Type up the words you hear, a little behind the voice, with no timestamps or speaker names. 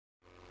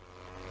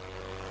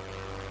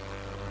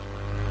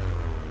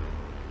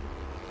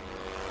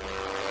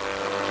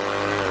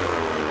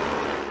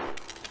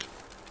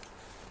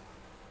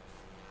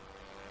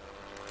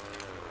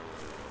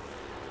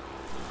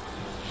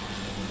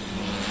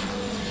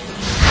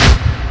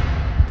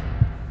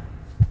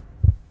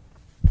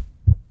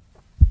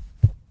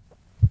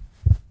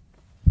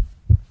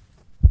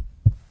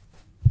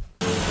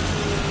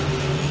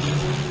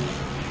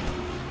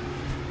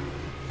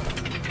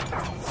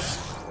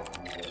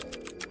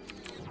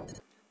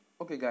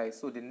Okay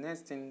guys, so the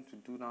next thing to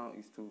do now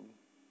is to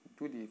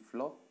do the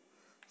floor.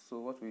 So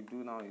what we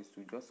do now is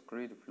to just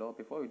create the floor.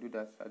 Before we do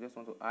that, I just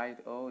want to hide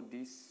all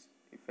these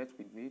effects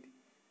we need.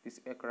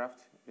 This aircraft,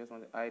 just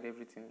want to hide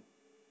everything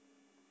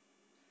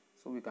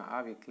so we can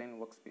have a clean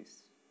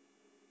workspace.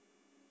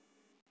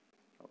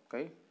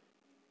 Okay,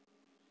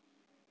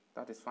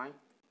 that is fine.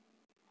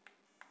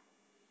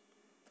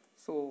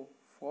 So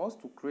for us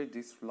to create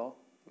this floor,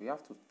 we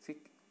have to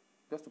pick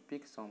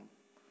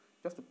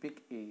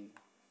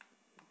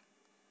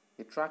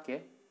a track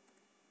here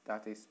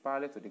that is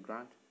parallel to the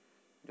ground.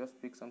 Just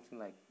pick something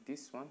like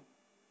this one,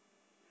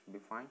 should be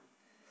fine.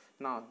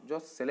 Now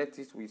just select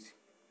it with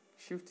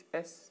Shift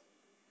S,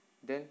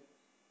 then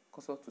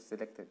cursor to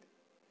selected.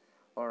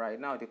 Alright,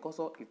 now the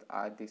cursor is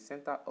at the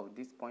center of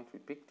this point we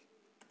picked.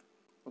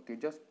 Okay,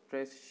 just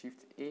press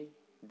Shift A,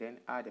 then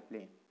add a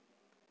plane.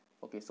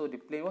 Okay, so the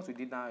plane, what we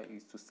did now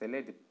is to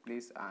select the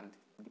place and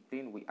the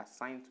plane we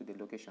assign to the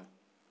location.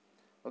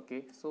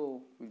 Okay,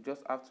 so we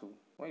just have to,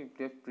 when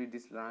you play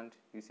this land,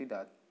 you see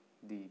that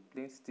the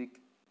plane stick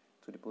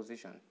to the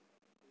position,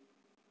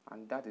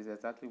 and that is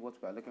exactly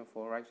what we are looking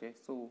for right here.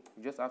 So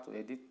you just have to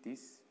edit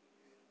this,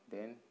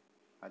 then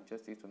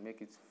adjust it to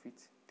make it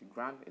fit the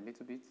ground a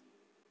little bit.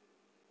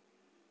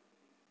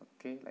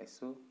 Okay, like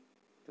so.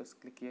 Just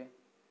click here,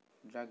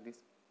 drag this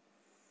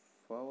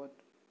forward.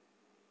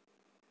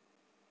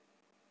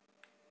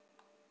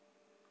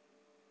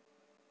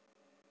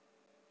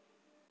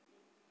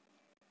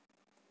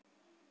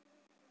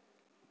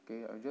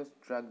 Okay, I'll just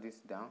drag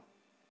this down.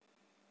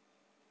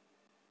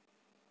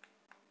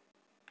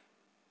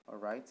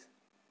 Alright.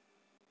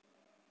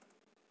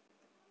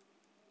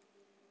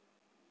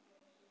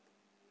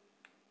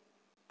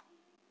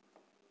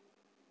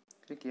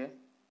 Click here,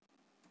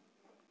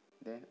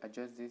 then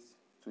adjust this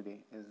to the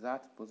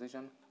exact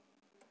position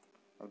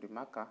of the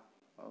marker.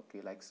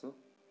 Okay, like so.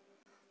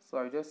 So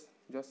I just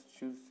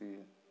choose the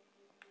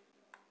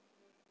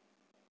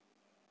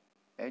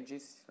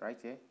edges right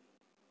here,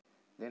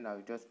 then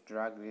I'll just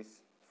drag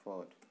this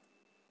forward.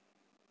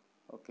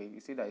 Okay,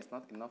 you see that it's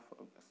not enough,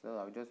 so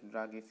I'll just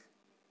drag it.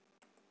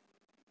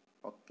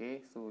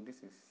 Okay, so this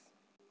is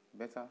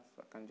better,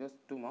 so I can just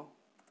do more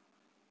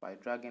by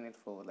dragging it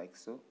forward like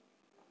so.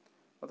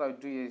 What I'll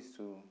do is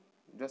to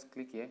just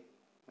click here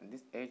on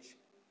this edge,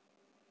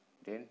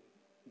 then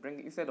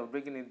instead of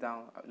bringing it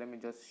down, let me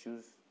just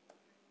choose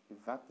the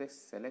vertex,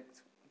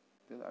 select.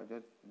 I'll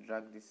just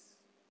drag this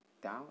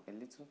down a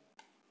little,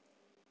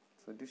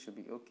 so this should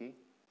be okay.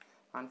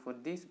 And for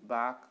this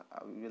back,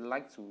 I would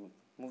like to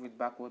move it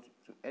backward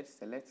to edge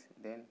select,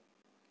 then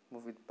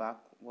move it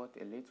backward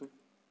a little,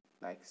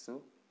 like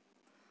so.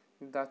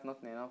 If that's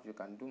not enough, you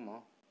can do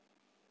more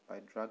by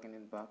dragging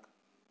it back.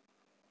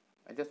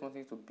 I just want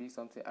it to be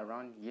something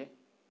around here,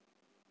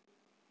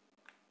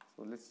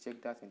 so let's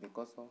check that in the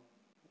cursor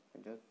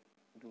and just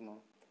do more.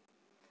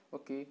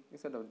 Okay,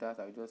 instead of that,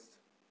 I'll just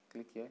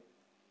click here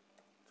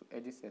to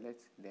edit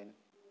select, then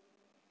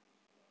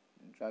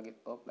drag it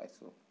up like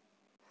so.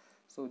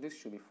 So this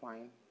should be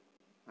fine,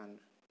 and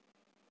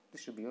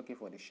this should be okay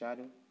for the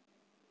shadow.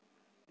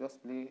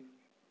 Just play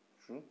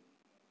through.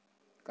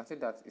 You can see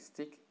that it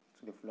stick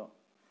to the floor.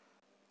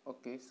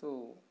 Okay,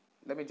 so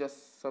let me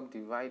just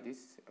subdivide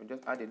this. I'll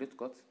just add a loop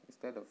cut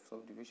instead of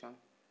subdivision.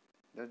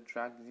 Just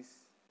drag this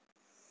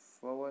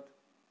forward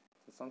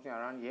to something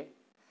around here.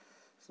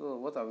 So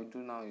what I will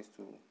do now is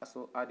to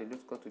also add a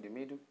loop cut to the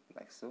middle,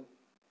 like so.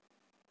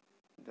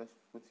 Just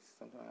put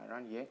something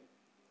around here.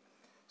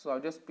 So I'll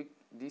just pick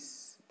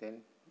this, then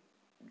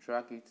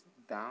drag it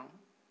down.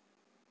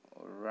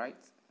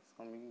 Alright,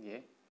 something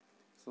here.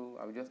 So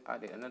I will just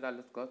add another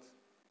loop cut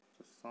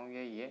to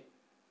somewhere here.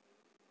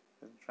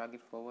 Just drag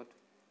it forward,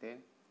 then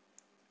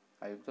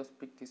I will just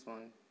pick this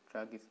one,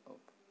 drag it up.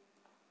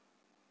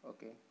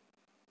 Okay,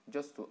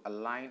 just to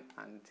align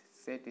and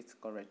set it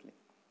correctly.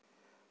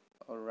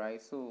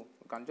 Alright, so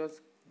you can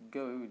just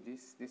go away with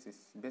this. This is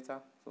better.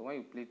 So when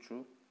you play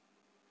through,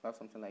 you have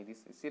something like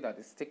this. You see that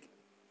it stick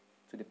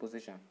to the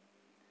position.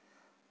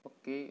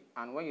 Okay,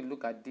 and when you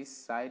look at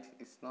this side,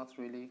 it's not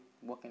really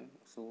working,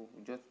 so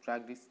we just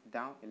drag this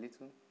down a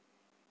little.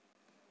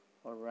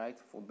 Alright,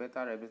 for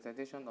better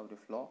representation of the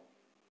floor.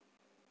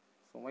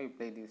 So when you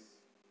play this,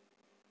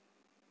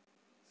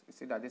 you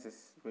see that this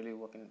is really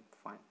working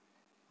fine.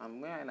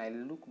 And when I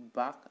look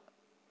back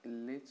a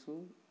little,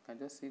 you can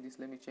just see this.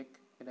 Let me check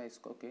whether it's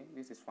okay.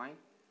 This is fine.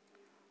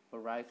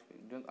 Alright,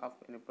 we don't have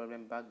any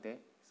problem back there,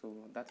 so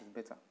that is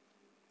better.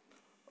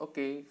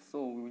 Okay,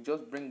 so we will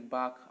just bring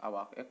back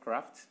our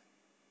aircraft.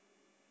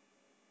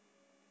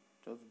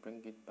 Just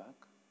bring it back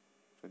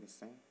to the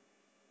same.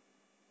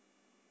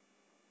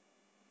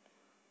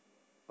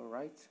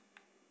 Alright,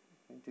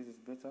 I think this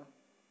is better.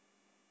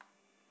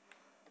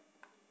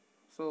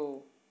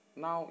 So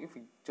now if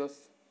we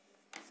just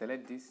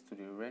select this to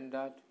the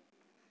rendered,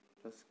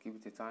 just give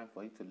it a time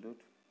for it to load.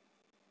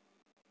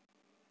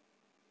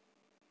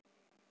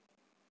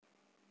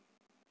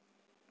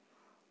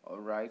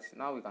 Alright,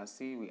 now we can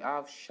see we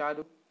have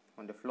shadow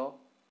on the floor,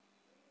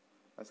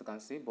 as you can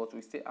see, but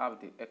we still have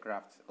the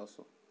aircraft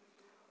also.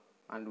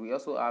 and we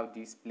also have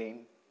this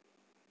plane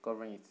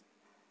covering it.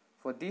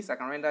 For this, I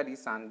can render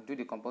this and do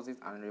the composite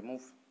and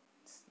remove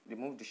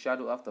the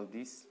shadow out of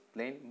this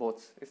plane, but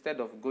instead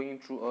of going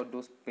through all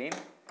those pain,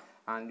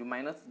 and you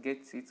might not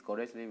get it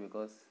correctly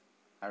because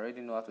I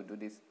already know how to do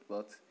this,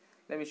 but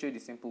let me show you the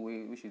simple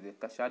way, which is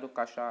the shadow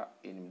cacher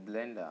in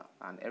Blender,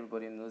 and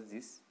everybody knows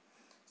this.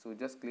 So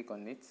just click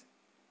on it,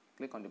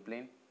 click on the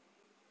plane,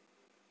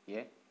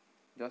 yeah,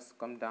 just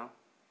come down.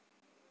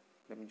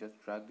 Let me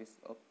just drag this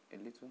up a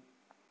little.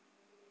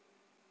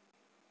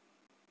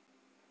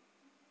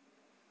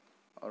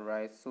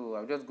 Alright, so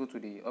I'll just go to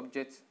the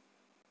object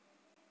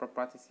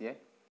properties here.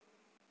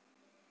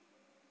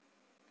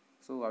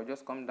 So I'll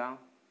just come down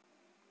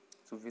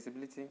to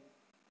visibility.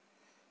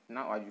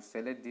 Now I will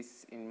select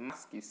this in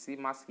mask. You see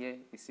mask here,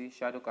 you see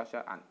shadow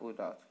cacher and hold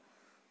out.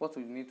 What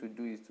we need to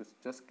do is to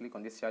just click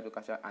on this shadow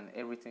cacher and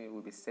everything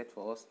will be set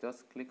for us.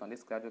 Just click on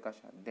this shadow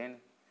cacher, then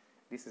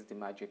this is the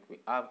magic. We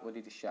have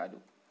only the shadow.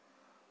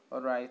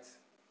 Alright,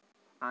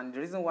 and the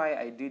reason why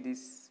I do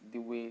this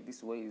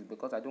this way is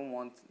because I don't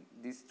want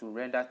this to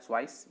render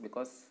twice,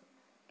 because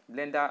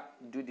Blender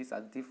do this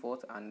as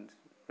default and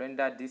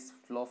render this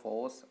floor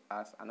for us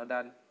as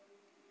another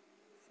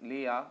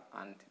layer,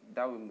 and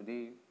that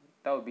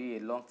will be a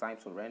long time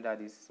to render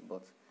this.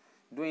 But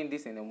doing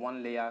this in a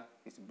one layer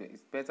is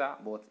better,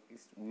 but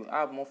we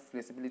have more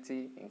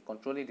flexibility in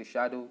controlling the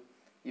shadow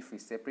if we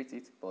separate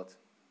it, but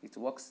it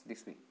works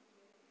this way.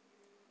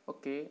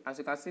 Okay, as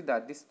you can see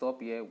that this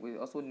top here, we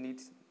also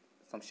need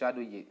some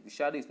shadow here. The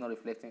shadow is not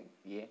reflecting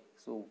here,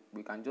 so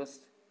we can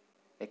just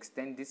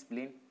extend this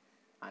plane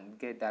and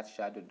get that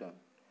shadow done.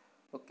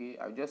 Okay,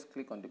 I'll just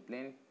click on the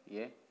plane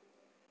here,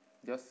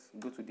 just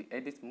go to the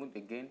edit mode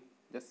again,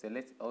 just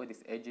select all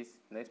these edges,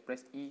 let's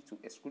press E to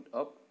extrude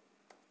up,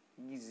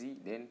 easy,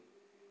 then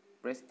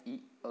press E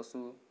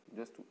also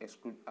just to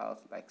extrude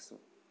out like so.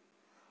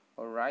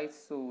 Alright,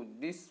 so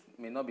this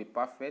may not be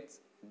perfect,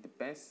 it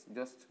depends,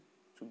 just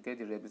to get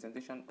the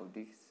representation of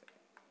this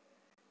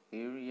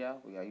area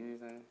we are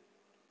using.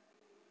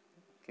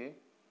 Okay,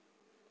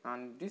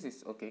 and this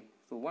is okay.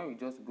 So when we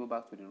just go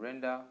back to the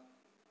render,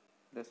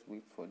 let's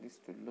wait for this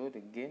to load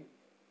again.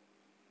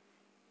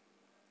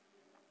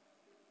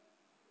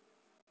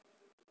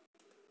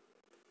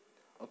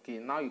 Okay,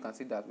 now you can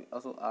see that we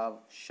also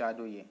have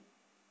shadow here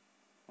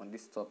on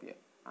this top here,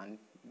 and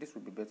this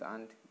will be better.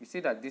 And you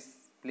see that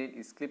this plane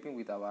is clipping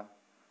with our,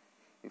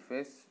 we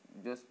first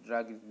just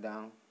drag it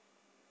down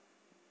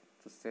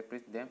to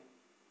separate them.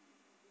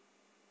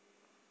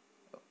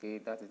 Okay,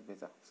 that is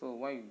better. So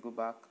when you go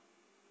back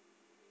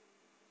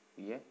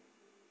here,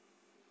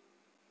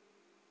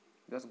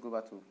 just go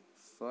back to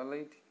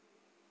solid.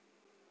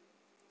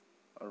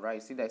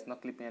 Alright, see that it's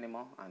not clipping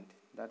anymore, and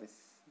that is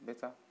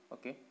better.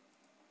 Okay,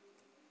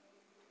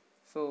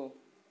 so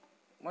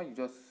when you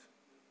just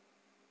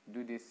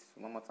do this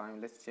one more time,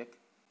 let's check.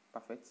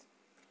 Perfect.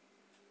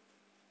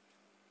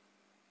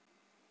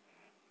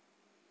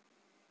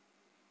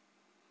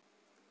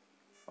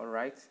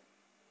 Alright,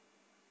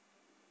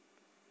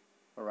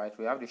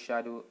 we have the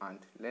shadow, and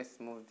let's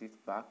move this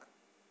back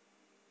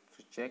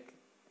to check.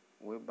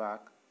 Way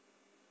back.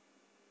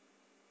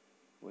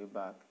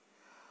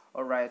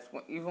 Alright,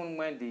 even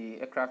when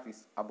the aircraft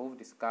is above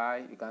the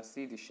sky, you can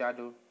see the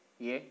shadow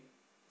here,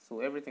 so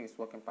everything is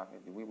working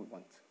perfect the way we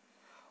want.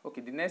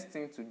 Okay, the next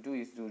thing to do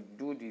is to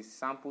do the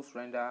samples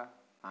render,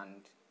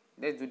 and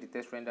let's do the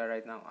test render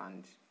right now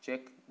and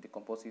check the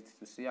composite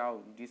to see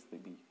how this will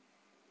be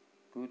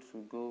good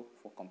to go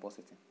for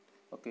compositing.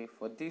 Okay,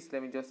 for this,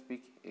 let me just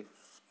pick a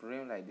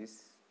frame like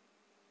this.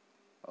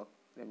 Okay,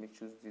 let me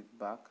choose this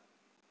back.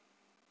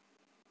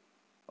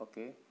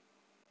 Okay,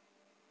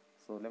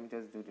 so let me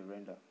just do the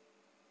render.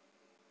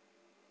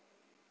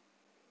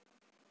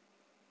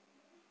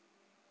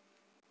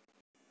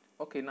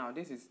 Okay, now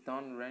this is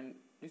done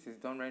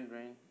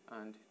rendering,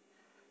 and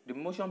the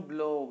motion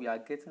blur we are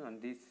getting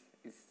on this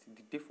is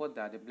the default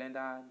that the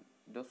Blender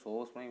does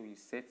for us when we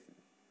set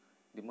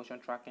the motion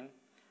tracking.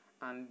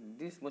 And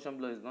this motion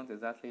blur is not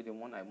exactly the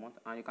one I want,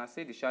 and you can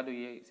see the shadow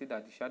here. You see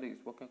that the shadow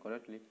is working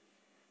correctly,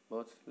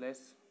 but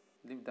let's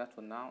leave that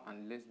for now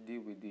and let's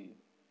deal with the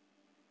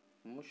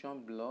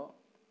motion blur.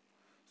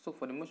 So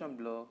for the motion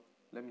blur,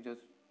 let me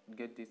just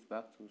get this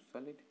back to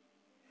solid.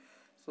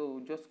 So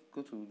just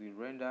go to the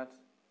rendered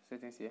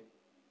settings here,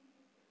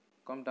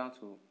 come down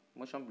to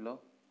motion blur.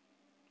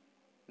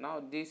 Now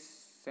this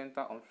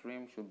center on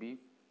frame should be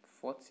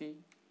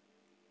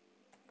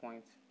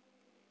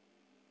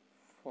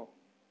 40.4.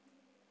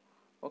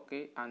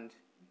 Okay, and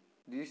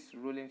this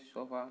rolling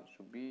shuffle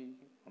should be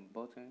on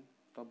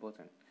top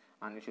button,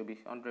 and it should be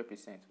 100%,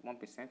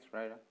 1%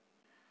 rather.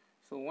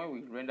 So when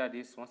we render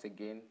this once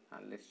again,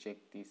 and let's check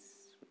this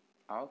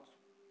out.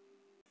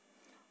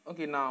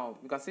 Okay, now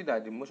you can see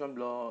that the motion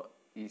blur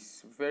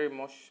is very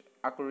much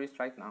accurate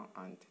right now,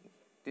 and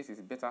this is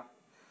better.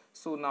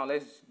 So now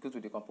let's go to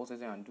the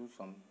compositing and do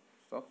some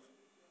stuff.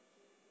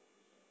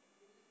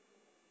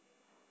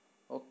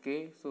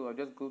 Okay, so I'll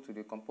just go to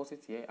the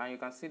composite here, and you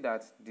can see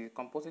that the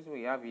composite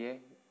we have here,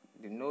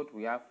 the node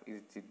we have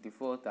is the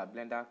default that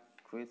Blender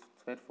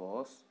created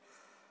for us.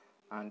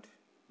 And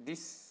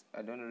this,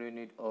 I don't really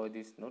need all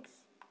these nodes.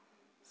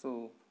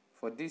 So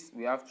for this,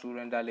 we have two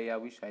render layer,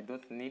 which I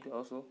don't need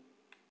also.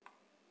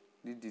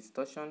 The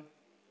distortion,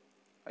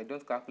 I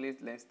don't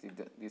calculate lens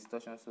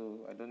distortion, so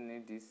I don't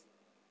need this.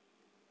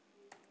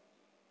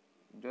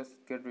 Just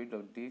get rid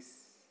of this.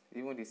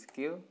 Even the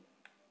scale,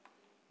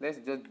 let's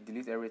just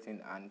delete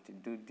everything and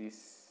do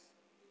this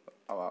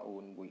our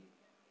own way.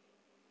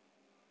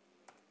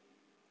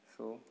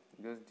 So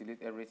just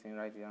delete everything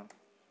right here.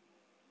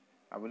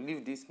 I will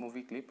leave this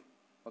movie clip.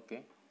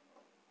 Okay.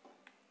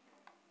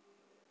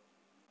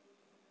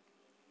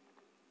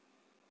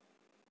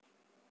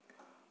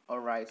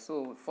 Alright,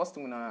 so first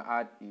thing we're gonna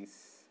add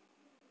is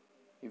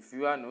a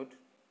viewer node.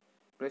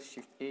 Press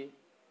Shift A,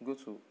 go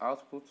to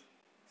output,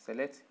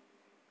 select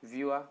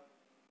viewer,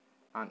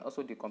 and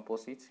also the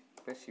composite.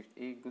 Press Shift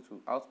A, go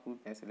to output,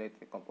 and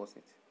select the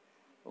composite.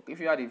 Okay, if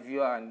you are the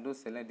viewer and don't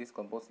select this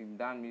composite,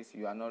 that means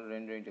you are not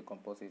rendering the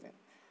composite.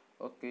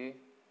 Okay,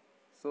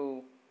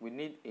 so we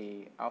need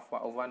a alpha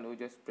over node.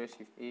 Just press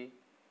Shift A,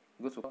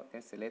 go to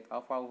and select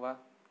alpha over,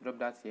 drop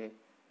that here.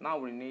 Now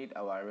we need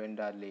our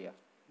render layer.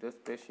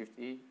 Just press Shift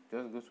A,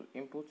 just go to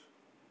input.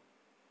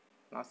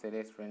 Now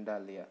select render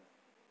layer.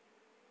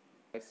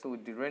 Okay, so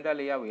the render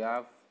layer we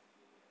have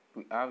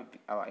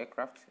our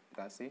aircraft, you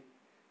can see,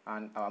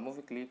 and our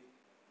movie clip.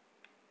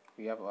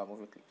 We have our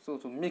movie clip. So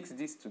to mix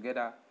this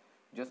together,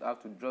 just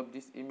have to drop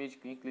this image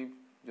clip.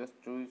 Just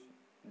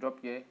drop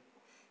here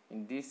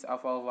in this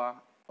alpha over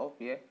up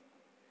here.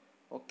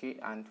 Okay,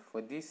 and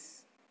for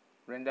this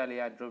render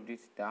layer, drop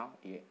this down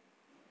here.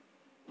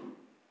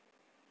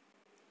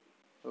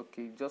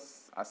 Okay,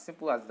 just as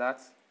simple as that.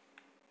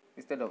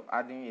 Instead of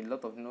adding a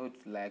lot of nodes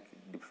like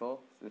before,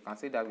 so you can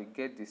see that we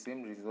get the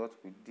same result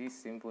with this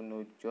simple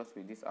node, just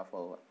with this alpha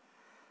over.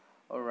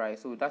 Alright,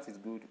 so that is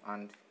good.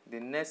 And the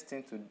next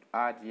thing to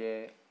add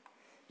here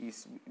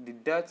is the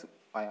dirt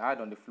I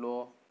add on the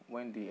floor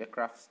when the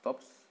aircraft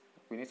stops.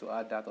 We need to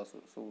add that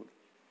also. So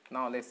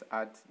now let's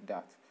add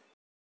that.